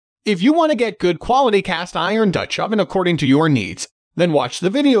If you want to get good quality cast iron Dutch oven according to your needs, then watch the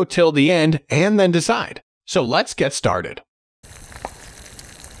video till the end and then decide. So let's get started.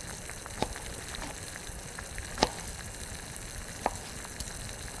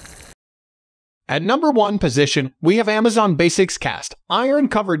 At number 1 position, we have Amazon Basics Cast Iron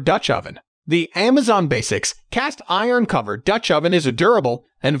Covered Dutch Oven. The Amazon Basics Cast Iron Covered Dutch Oven is a durable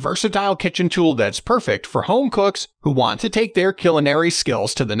and versatile kitchen tool that's perfect for home cooks who want to take their culinary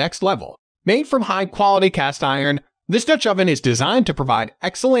skills to the next level. Made from high-quality cast iron, this Dutch oven is designed to provide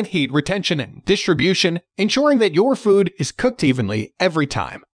excellent heat retention and distribution, ensuring that your food is cooked evenly every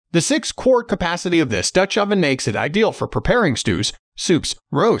time. The 6-quart capacity of this Dutch oven makes it ideal for preparing stews, soups,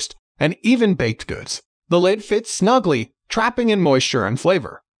 roast, and even baked goods. The lid fits snugly, trapping in moisture and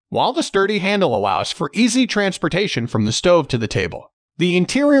flavor, while the sturdy handle allows for easy transportation from the stove to the table. The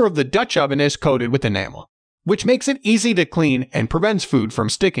interior of the Dutch oven is coated with enamel, which makes it easy to clean and prevents food from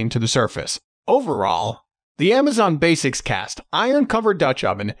sticking to the surface. Overall, the Amazon Basics Cast Iron Covered Dutch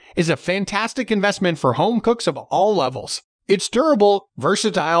Oven is a fantastic investment for home cooks of all levels. It's durable,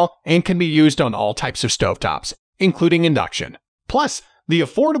 versatile, and can be used on all types of stovetops, including induction. Plus, the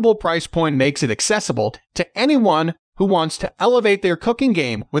affordable price point makes it accessible to anyone who wants to elevate their cooking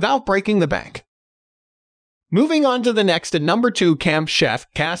game without breaking the bank. Moving on to the next at number 2, Camp Chef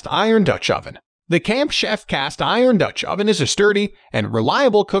Cast Iron Dutch Oven. The Camp Chef Cast Iron Dutch Oven is a sturdy and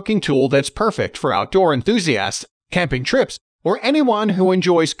reliable cooking tool that's perfect for outdoor enthusiasts, camping trips, or anyone who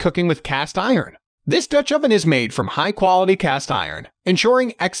enjoys cooking with cast iron. This Dutch oven is made from high-quality cast iron,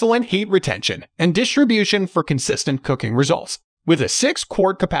 ensuring excellent heat retention and distribution for consistent cooking results. With a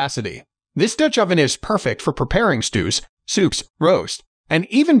 6-quart capacity, this Dutch oven is perfect for preparing stews, soups, roast, and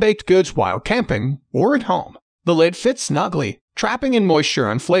even baked goods while camping or at home. The lid fits snugly, trapping in moisture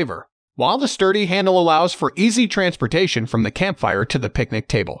and flavor, while the sturdy handle allows for easy transportation from the campfire to the picnic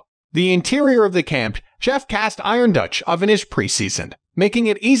table. The interior of the Camp Chef Cast Iron Dutch Oven is pre-seasoned, making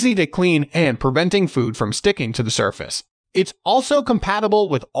it easy to clean and preventing food from sticking to the surface. It's also compatible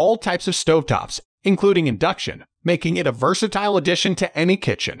with all types of stovetops, including induction, making it a versatile addition to any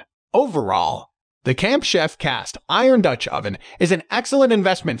kitchen. Overall, the Camp Chef Cast Iron Dutch Oven is an excellent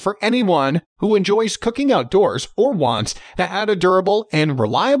investment for anyone who enjoys cooking outdoors or wants to add a durable and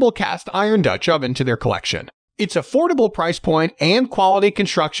reliable cast iron Dutch oven to their collection. Its affordable price point and quality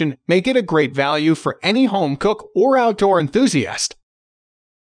construction make it a great value for any home cook or outdoor enthusiast.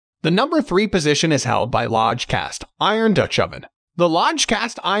 The number 3 position is held by Lodge Cast Iron Dutch Oven. The Lodge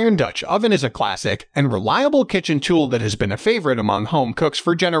Cast Iron Dutch Oven is a classic and reliable kitchen tool that has been a favorite among home cooks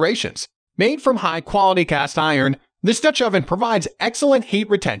for generations. Made from high-quality cast iron, this Dutch oven provides excellent heat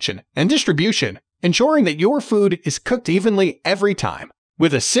retention and distribution, ensuring that your food is cooked evenly every time.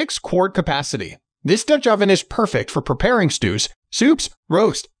 With a 6-quart capacity, this Dutch oven is perfect for preparing stews, soups,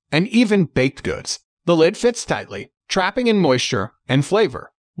 roast, and even baked goods. The lid fits tightly, trapping in moisture and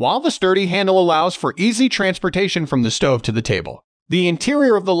flavor, while the sturdy handle allows for easy transportation from the stove to the table. The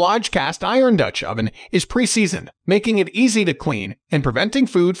interior of the Lodge Cast Iron Dutch Oven is pre-seasoned, making it easy to clean and preventing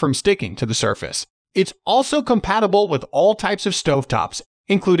food from sticking to the surface. It's also compatible with all types of stovetops,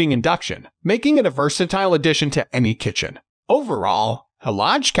 including induction, making it a versatile addition to any kitchen. Overall, a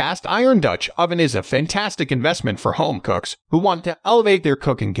Lodge Cast Iron Dutch Oven is a fantastic investment for home cooks who want to elevate their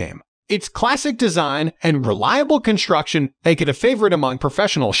cooking game. Its classic design and reliable construction make it a favorite among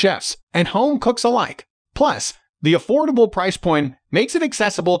professional chefs and home cooks alike. Plus, the affordable price point makes it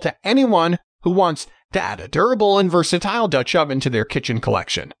accessible to anyone who wants to add a durable and versatile Dutch oven to their kitchen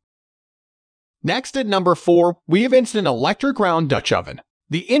collection. Next at number 4, we have Instant Electric Round Dutch Oven.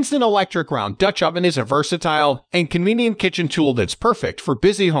 The Instant Electric Round Dutch Oven is a versatile and convenient kitchen tool that's perfect for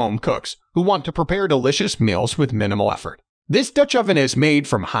busy home cooks who want to prepare delicious meals with minimal effort. This Dutch oven is made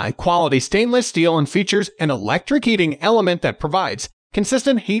from high-quality stainless steel and features an electric heating element that provides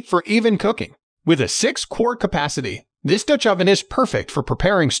consistent heat for even cooking. With a 6-quart capacity, this Dutch oven is perfect for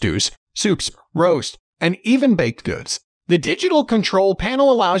preparing stews, soups, roast, and even baked goods. The digital control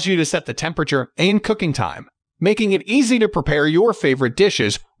panel allows you to set the temperature and cooking time, making it easy to prepare your favorite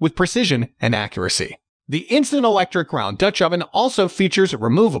dishes with precision and accuracy. The Instant Electric Round Dutch Oven also features a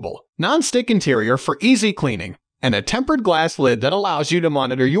removable, non-stick interior for easy cleaning and a tempered glass lid that allows you to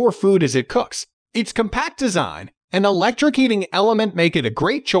monitor your food as it cooks. Its compact design and electric heating element make it a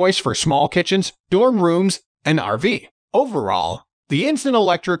great choice for small kitchens, dorm rooms, and RV. Overall, the Instant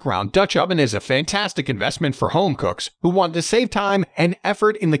Electric Round Dutch Oven is a fantastic investment for home cooks who want to save time and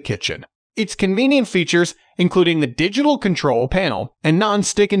effort in the kitchen. Its convenient features, including the digital control panel and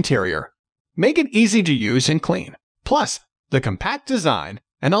non-stick interior, make it easy to use and clean. Plus, the compact design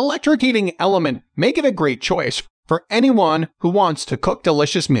and electric heating element make it a great choice for anyone who wants to cook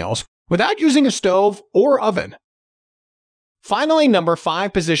delicious meals without using a stove or oven. Finally, number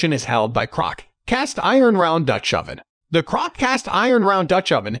 5 position is held by Crock Cast Iron Round Dutch Oven. The Crock Cast Iron Round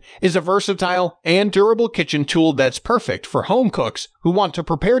Dutch Oven is a versatile and durable kitchen tool that's perfect for home cooks who want to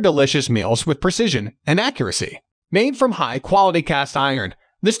prepare delicious meals with precision and accuracy. Made from high-quality cast iron,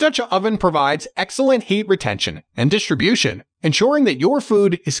 this Dutch oven provides excellent heat retention and distribution, ensuring that your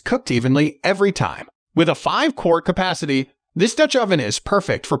food is cooked evenly every time. With a 5-quart capacity, this Dutch oven is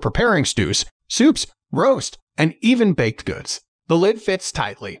perfect for preparing stews, soups, roast, and even baked goods. The lid fits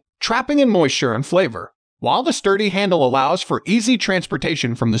tightly, trapping in moisture and flavor, while the sturdy handle allows for easy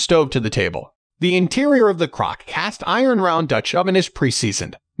transportation from the stove to the table. The interior of the Crock Cast Iron Round Dutch Oven is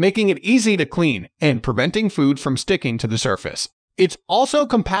pre-seasoned, making it easy to clean and preventing food from sticking to the surface. It's also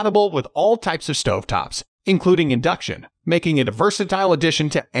compatible with all types of stovetops, including induction, making it a versatile addition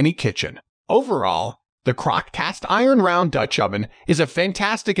to any kitchen. Overall, the Crock Cast Iron Round Dutch Oven is a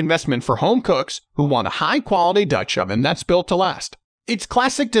fantastic investment for home cooks who want a high-quality Dutch oven that's built to last. Its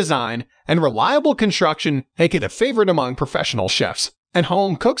classic design and reliable construction make it a favorite among professional chefs and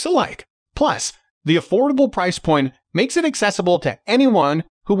home cooks alike. Plus, the affordable price point makes it accessible to anyone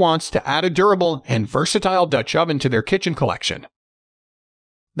who wants to add a durable and versatile Dutch oven to their kitchen collection.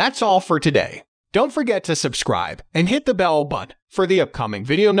 That's all for today. Don't forget to subscribe and hit the bell button for the upcoming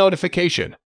video notification.